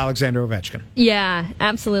of Alexander Ovechkin. Yeah,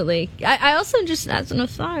 absolutely. I also, just as an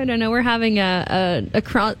aside, I know we're having an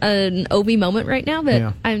Ovi moment right now,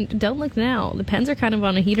 but don't look now. The Pens are kind of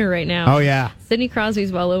on a heater right now. Oh, yeah. Sidney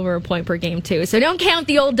Crosby's well over a point per game, too. So don't count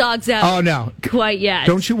the old dogs out. Oh, no. Quite yet.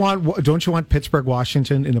 Don't you want Pittsburgh,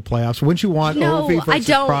 Washington in the playoffs? Wouldn't you want Ovi versus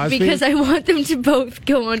Crosby? Because I want them to both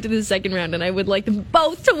go on to the second round, and I would like them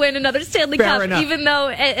both to win another Stanley Cup, even though...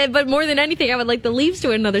 But more than anything, I would like the Leafs to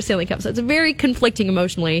win another Stanley Cup. So it's very conflicting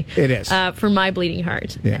emotionally. It is. For my bleeding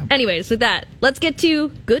heart. Yeah. Anyways, with that, let's get to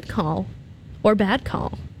good call or bad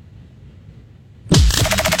call.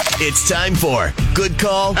 It's time for good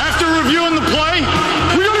call. After reviewing the play,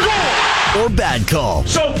 we got a goal. Or bad call.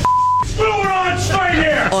 So moving on straight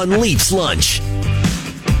here. On Leafs Lunch.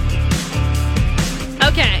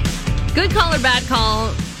 Okay. Good call or bad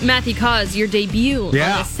call, Matthew Cause, your debut on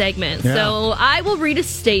this segment. Yeah. So I will read a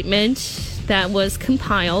statement that was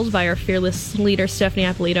compiled by our fearless leader, Stephanie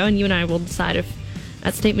Appolito, and you and I will decide if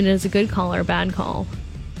that statement is a good call or a bad call.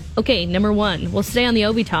 Okay, number one. We'll stay on the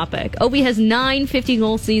Ovi topic. Ovi has 9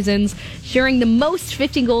 50-goal seasons, sharing the most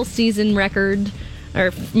 50-goal season record,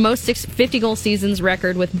 or most 50-goal seasons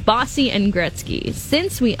record with Bossy and Gretzky.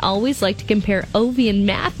 Since we always like to compare Ovi and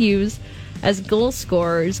Matthews as goal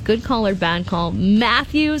scorers, good call or bad call,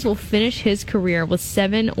 Matthews will finish his career with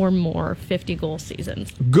 7 or more 50-goal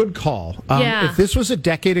seasons. Good call. If this was a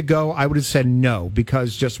decade ago, I would have said no,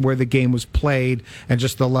 because just where the game was played and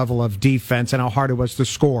just the level of defense and how hard it was to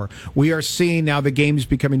score. We are seeing now the game is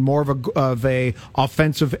becoming more of a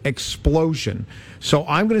offensive explosion. So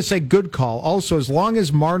I'm going to say good call. Also, as long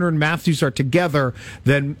as Marner and Matthews are together,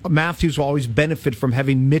 then Matthews will always benefit from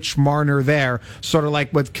having Mitch Marner there, sort of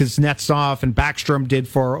like what Kuznetsov and Backstrom did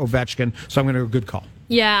for Ovechkin. So I'm going to go good call.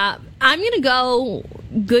 Yeah, I'm going to go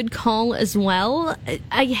good call as well.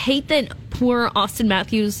 I hate that poor Austin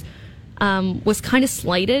Matthews was kind of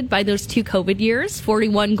slighted by those 2 COVID years,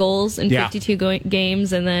 41 goals in 52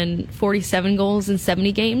 games and then 47 goals in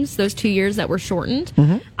 70 games, those 2 years that were shortened.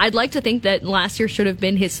 Mm-hmm. I'd like to think that last year should have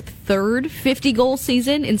been his 3rd 50-goal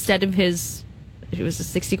season instead of his, it was a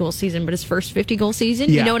 60-goal season, but his first 50-goal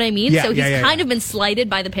season. Yeah. You know what I mean? Yeah, so he's kind of been slighted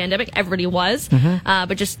by the pandemic. Everybody was. Mm-hmm.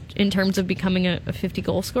 But just in terms of becoming a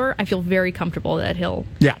 50-goal scorer, I feel very comfortable that he'll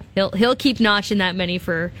keep notching that many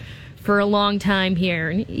for a long time here.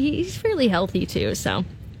 And he's fairly healthy, too, so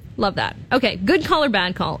love that. Okay, good call or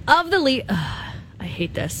bad call? Of the Leafs... I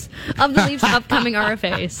hate this. Of the Leafs' upcoming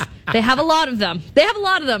RFAs. They have a lot of them.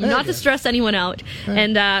 Not to stress anyone out.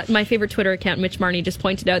 And my favorite Twitter account, Mitch Marnie, just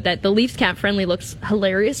pointed out that the Leafs cap friendly looks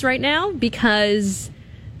hilarious right now because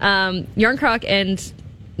Yarncroc and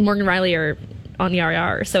Morgan Riley are on the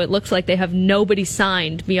RR, so it looks like they have nobody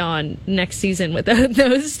signed beyond next season with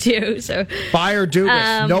those two. So fire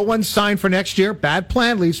Dubas. No one signed for next year. Bad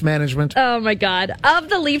plan, Leafs management. Oh my God. Of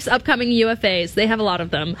the Leafs' upcoming UFAs, they have a lot of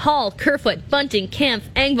them. Hall, Kerfoot, Bunting,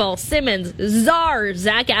 Kampf, Engvall, Simmons, Czar,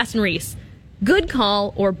 Zach Aston-Reese. Good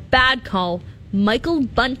call or bad call, Michael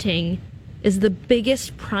Bunting is the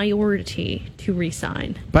biggest priority to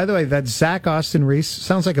re-sign. By the way, that Zach Aston-Reese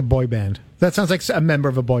sounds like a boy band. That sounds like a member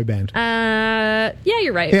of a boy band. Yeah,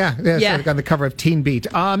 you're right. Yeah. Like on the cover of Teen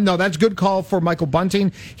Beat. No, that's a good call for Michael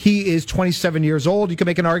Bunting. He is 27 years old. You can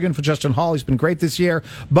make an argument for Justin Hall. He's been great this year.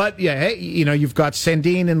 But, yeah, hey, you've got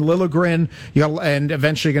Sandin and Liljegren, and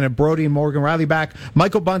eventually going to Brody and Morgan Riley back.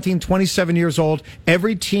 Michael Bunting, 27 years old.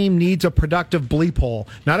 Every team needs a productive bleep hole,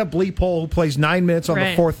 not a bleep hole who plays 9 minutes on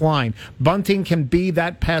the fourth line. Bunting can be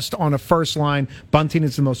that pest on a first line. Bunting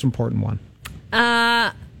is the most important one.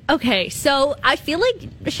 Okay, so I feel like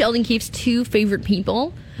Sheldon Keefe's 2 favorite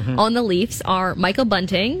people on the Leafs are Michael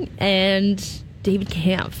Bunting and David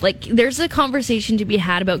Kampf. Like, there's a conversation to be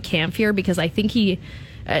had about Kampf here because I think he,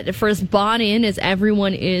 for as bought in as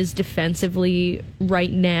everyone is defensively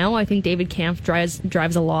right now, I think David Kampf drives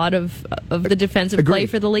a lot of the defensive play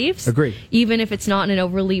for the Leafs. Agree. Even if it's not in an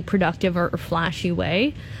overly productive or flashy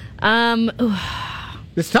way.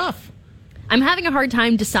 It's tough. I'm having a hard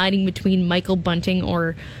time deciding between Michael Bunting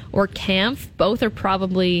or Kampf. Both are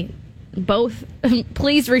probably both.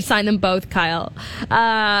 Please re-sign them both, Kyle. But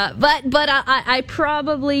I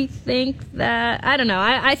probably think that I don't know.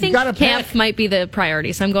 I think Kampf might be the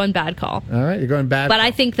priority, so I'm going bad call. All right, you're going bad. But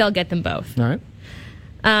I think they'll get them both. All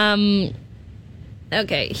right.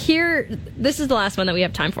 Okay, here, this is the last one that we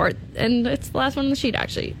have time for, and it's the last one on the sheet,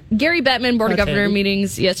 actually. Gary Bettman, Board of Governor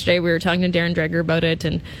meetings yesterday. We were talking to Darren Dreger about it,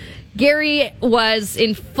 and Gary was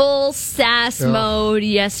in full sass mode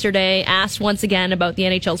yesterday, asked once again about the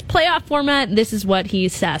NHL's playoff format. This is what he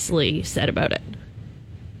sassily said about it.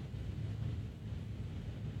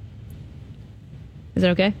 Is it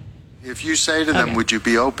okay? If you say to them, would you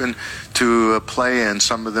be open to a play, and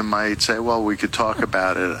some of them might say, well, we could talk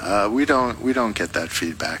about it. We don't get that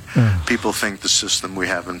feedback. People think the system we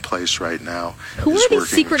have in place right now is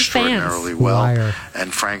working extraordinarily well. Liar.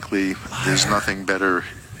 And frankly, there's nothing better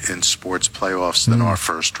in sports playoffs than our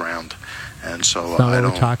first round. And so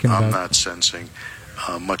I'm not sensing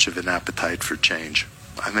much of an appetite for change.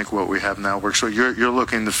 I think what we have now works. So you're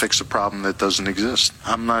looking to fix a problem that doesn't exist.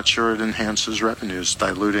 I'm not sure it enhances revenues.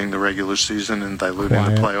 Diluting the regular season and diluting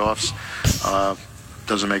the playoffs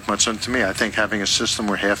doesn't make much sense to me. I think having a system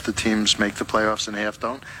where half the teams make the playoffs and half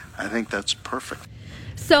don't, I think that's perfect.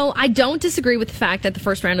 So I don't disagree with the fact that the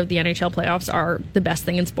first round of the NHL playoffs are the best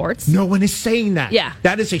thing in sports. No one is saying that. Yeah.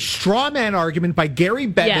 That is a straw man argument by Gary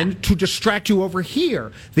Bettman to distract you over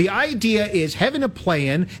here. The idea is having a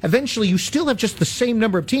play-in. Eventually, you still have just the same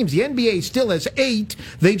number of teams. The NBA still has 8.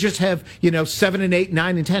 They just have, 7 and 8,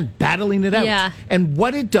 9 and 10 battling it out. Yeah. And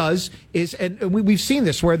what it does is, and we've seen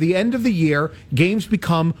this, where at the end of the year, games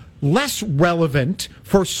become less relevant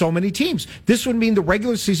for so many teams. This would mean the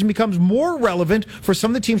regular season becomes more relevant for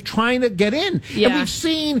some of the teams trying to get in. Yeah. And we've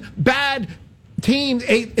seen bad teams,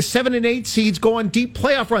 7 and 8 seeds, go on deep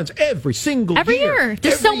playoff runs every year.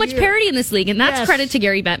 There's so much parity in this league, and that's credit to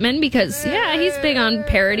Gary Bettman because, he's big on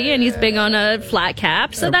parity and he's big on a flat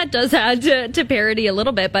cap, so that does add to parity a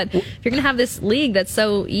little bit. But if you're going to have this league that's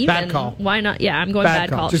so even, bad call. Why not? Yeah, I'm going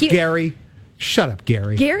bad call. Just Gary. Shut up,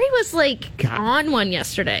 Gary. Gary was on one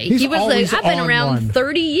yesterday. He was I've been around one.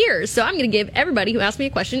 30 years, so I'm going to give everybody who asked me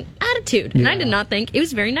a question attitude. And I did not think it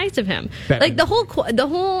was very nice of him. I'm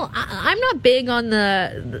not big on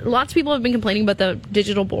lots of people have been complaining about the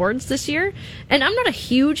digital boards this year, and I'm not a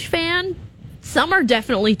huge fan. Some are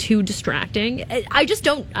definitely too distracting. I just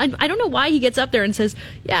don't. I don't know why he gets up there and says,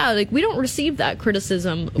 we don't receive that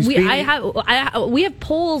criticism. We have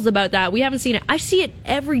polls about that. We haven't seen it. I see it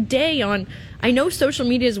every day on. I know social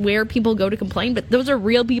media is where people go to complain, but those are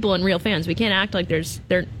real people and real fans. We can't act like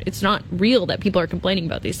it's not real that people are complaining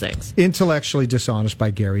about these things. Intellectually dishonest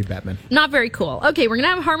by Gary Bettman. Not very cool. Okay, we're going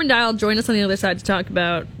to have Harman Dial join us on the other side to talk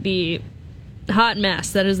about the hot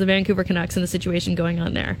mess that is the Vancouver Canucks and the situation going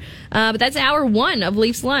on there. But that's hour 1 of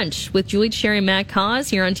Leafs Lunch with Julie Cherry and Matt Cause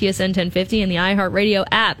here on TSN 1050 and the iHeartRadio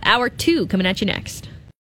app. Hour 2 coming at you next.